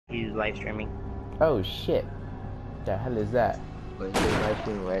He's live streaming. Oh shit. The hell is that? But he's live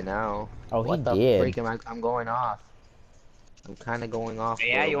streaming right now. Oh, What he the did. freak am I'm going off. I'm kind of going off.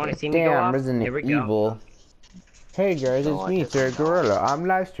 Yeah, you want to see me go Damn, off? Resident Here we go. Evil. Hey guys, Don't it's watch me, it, Sir don't. Gorilla. I'm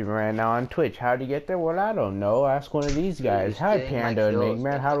live streaming right now on Twitch. How do you get there? Well, I don't know. Ask one of these guys. Hi, Dang, Panda and Mike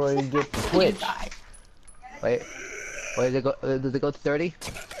Eggman. Hills. How do I get to Twitch? Wait, does it go? Does it go to 30?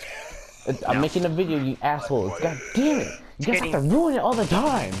 I'm making a video, you assholes. God damn it! You guys have to ruin it all the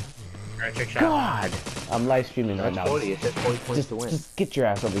time. Alright, trick shot. God! I'm live streaming right That's now. 40. It says 40 points to win. Just get your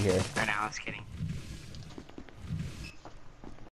ass over here. Right now, I was kidding.